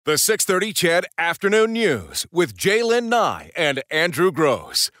The 6:30 CHED Afternoon News with Jaylen Nye and Andrew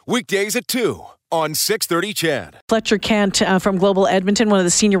Gross. Weekdays at 2 on 6:30 CHED. Fletcher Kent from Global Edmonton, one of the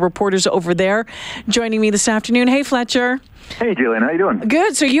senior reporters over there, joining me this afternoon. Hey, Fletcher. Hey, Jaylen. How you doing?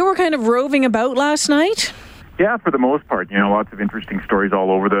 Good. So you were kind of roving about last night? Yeah, for the most part. You know, lots of interesting stories all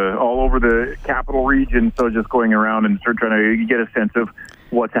over the capital region. So just going around and sort of trying to get a sense of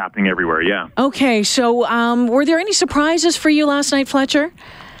what's happening everywhere. Yeah. Okay. So were there any surprises for you last night, Fletcher?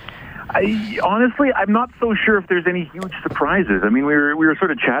 Honestly, I'm not so sure if there's any huge surprises. I mean, we were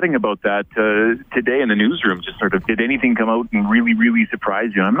sort of chatting about that today in the newsroom. Just sort of, did anything come out and really surprise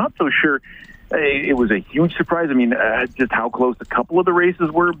you? I'm not so sure it was a huge surprise. I mean, just how close a couple of the races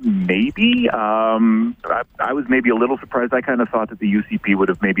were, maybe. I was maybe a little surprised. I kind of thought that the UCP would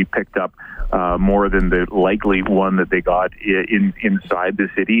have maybe picked up more than the likely one that they got inside the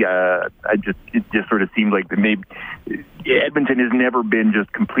city. It just sort of seemed like maybe Edmonton has never been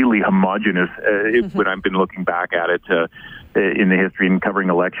just completely homogenous when I've been looking back at it in the history and covering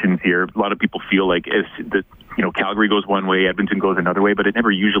elections here. A lot of people feel like Calgary goes one way, Edmonton goes another way, but it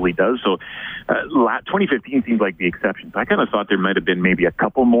never usually does. So 2015 seems like the exception. So I kind of thought there might have been maybe a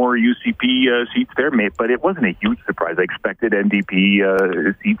couple more UCP seats there, but it wasn't a huge surprise. I expected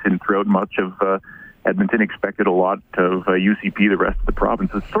NDP seats and throughout much of Edmonton, expected a lot of UCP, the rest of the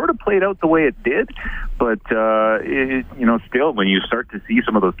province. It sort of played out the way it did, but still, when you start to see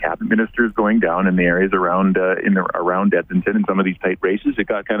some of those cabinet ministers going down in the areas around Edmonton in some of these tight races, it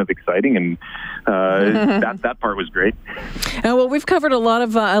got kind of exciting, and that part was great. Well, we've covered a lot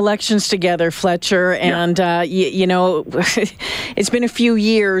of elections together, Fletcher, and it's been a few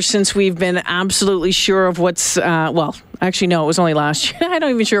years since we've been absolutely sure of what's actually, no, it was only last year. I'm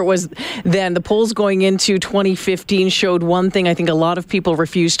not even sure it was then. The polls going into 2015 showed one thing. I think a lot of people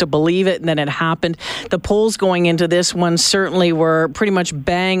refused to believe it, and then it happened. The polls going into this one certainly were pretty much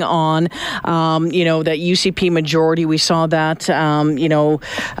bang on. That UCP majority, we saw that,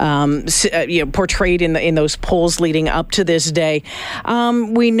 portrayed in those polls leading up to this day.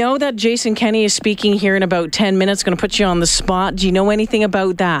 We know that Jason Kenney is speaking here in about 10 minutes. Going to put you on the spot. Do you know anything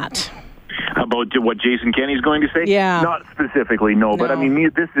about that? About what Jason Kenney's going to say? Yeah. Not specifically, no. But I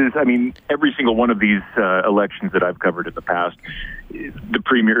mean, every single one of these elections that I've covered in the past, the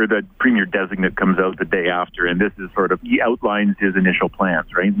premier designate comes out the day after, and this is sort of, he outlines his initial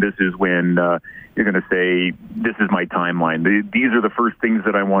plans, right? This is when you're going to say, this is my timeline. These are the first things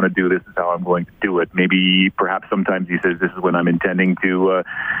that I want to do. This is how I'm going to do it. Maybe, perhaps sometimes he says, this is when I'm intending to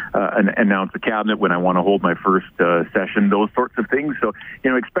announce a cabinet, when I want to hold my first session, those sorts of things. So,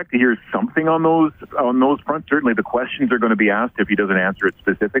 expect to hear something on those fronts. Certainly the questions are going to be asked if he doesn't answer it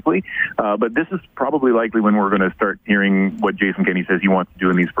specifically. But this is probably likely when we're going to start hearing what Jason Kenney says he wants to do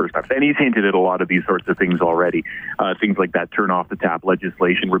in these first steps. And he's hinted at a lot of these sorts of things already. Things like that turn off the tap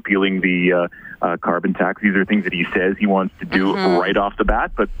legislation, repealing the carbon tax. These are things that he says he wants to do right off the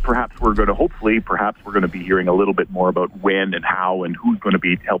bat, but perhaps we're going to be hearing a little bit more about when and how and who's going to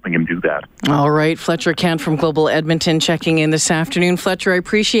be helping him do that. All right. Fletcher Kent from Global Edmonton checking in this afternoon. Fletcher, I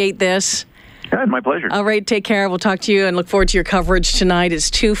appreciate this. Yeah, my pleasure. All right, take care. We'll talk to you and look forward to your coverage tonight. It's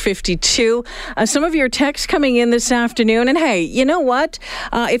 2:52. Some of your texts coming in this afternoon. And hey, you know what?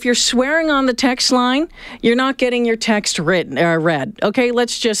 If you're swearing on the text line, you're not getting your text read. Okay,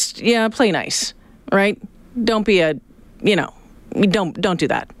 let's just, play nice, right? Don't be don't do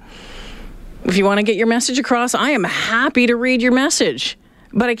that. If you want to get your message across, I am happy to read your message.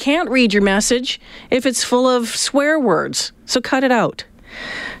 But I can't read your message if it's full of swear words. So cut it out.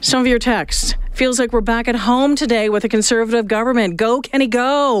 Some of your texts. Feels like we're back at home today with a Conservative government. Go, Kenny,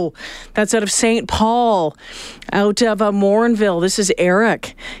 go. That's out of St. Paul. Out of Morinville, this is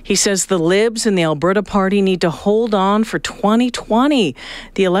Eric. He says the Libs and the Alberta Party need to hold on for 2020.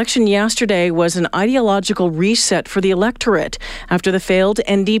 The election yesterday was an ideological reset for the electorate after the failed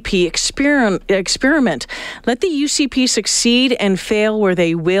NDP experiment. Let the UCP succeed and fail where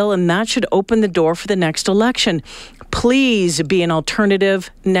they will, and that should open the door for the next election. Please be an alternative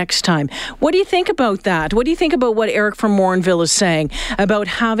next time. What do you think about that? What do you think about what Eric from Morinville is saying about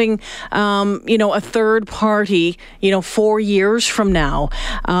having, a third party, 4 years from now?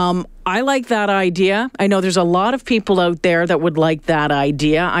 I like that idea. I know there's a lot of people out there that would like that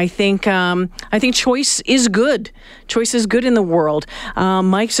idea. I think choice is good. Choice is good in the world.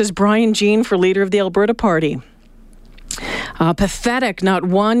 Mike says Brian Jean for leader of the Alberta Party. Pathetic, not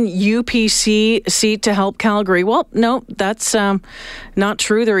one UPC seat to help Calgary. Well, no, that's not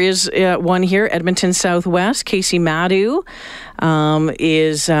true. There is one here, Edmonton Southwest. Casey Madu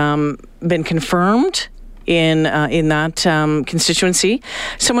is been confirmed in that constituency.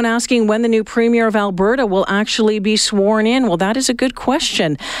 Someone asking when the new Premier of Alberta will actually be sworn in. Well, that is a good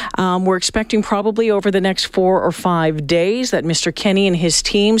question. We're expecting probably over the next 4 or 5 days that Mr. Kenney and his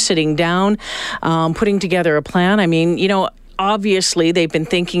team sitting down, putting together a plan. I mean, obviously, they've been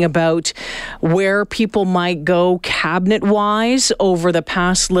thinking about where people might go cabinet-wise over the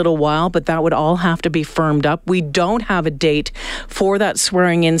past little while, but that would all have to be firmed up. We don't have a date for that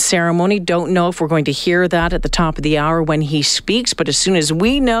swearing-in ceremony. Don't know if we're going to hear that at the top of the hour when he speaks, but as soon as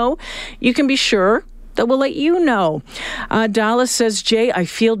we know, you can be sure that we'll let you know. Dallas says, Jay, I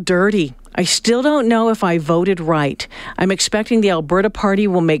feel dirty. I still don't know if I voted right. I'm expecting the Alberta Party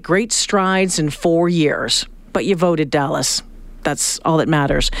will make great strides in 4 years. But you voted, Dallas. That's all that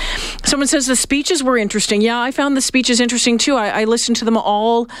matters. Someone says the speeches were interesting. Yeah, I found the speeches interesting too. I listened to them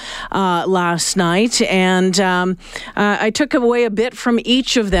all last night, and I took away a bit from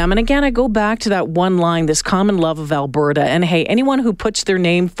each of them. And again, I go back to that one line, this common love of Alberta. And hey, anyone who puts their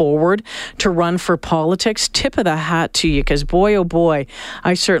name forward to run for politics, tip of the hat to you, because boy, oh boy,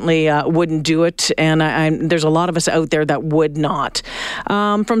 I certainly wouldn't do it. And there's a lot of us out there that would not.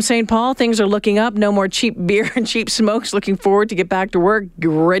 From St. Paul, things are looking up. No more cheap beer and cheap smokes. Looking forward to get back to work,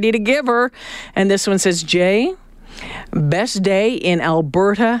 ready to give her. And this one says, Jay, best day in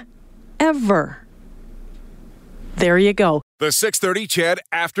Alberta ever. There you go. The 6:30 CHED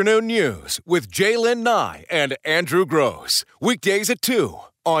Afternoon News with Jaylen Nye and Andrew Gross. Weekdays at 2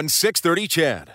 on 6:30 CHED.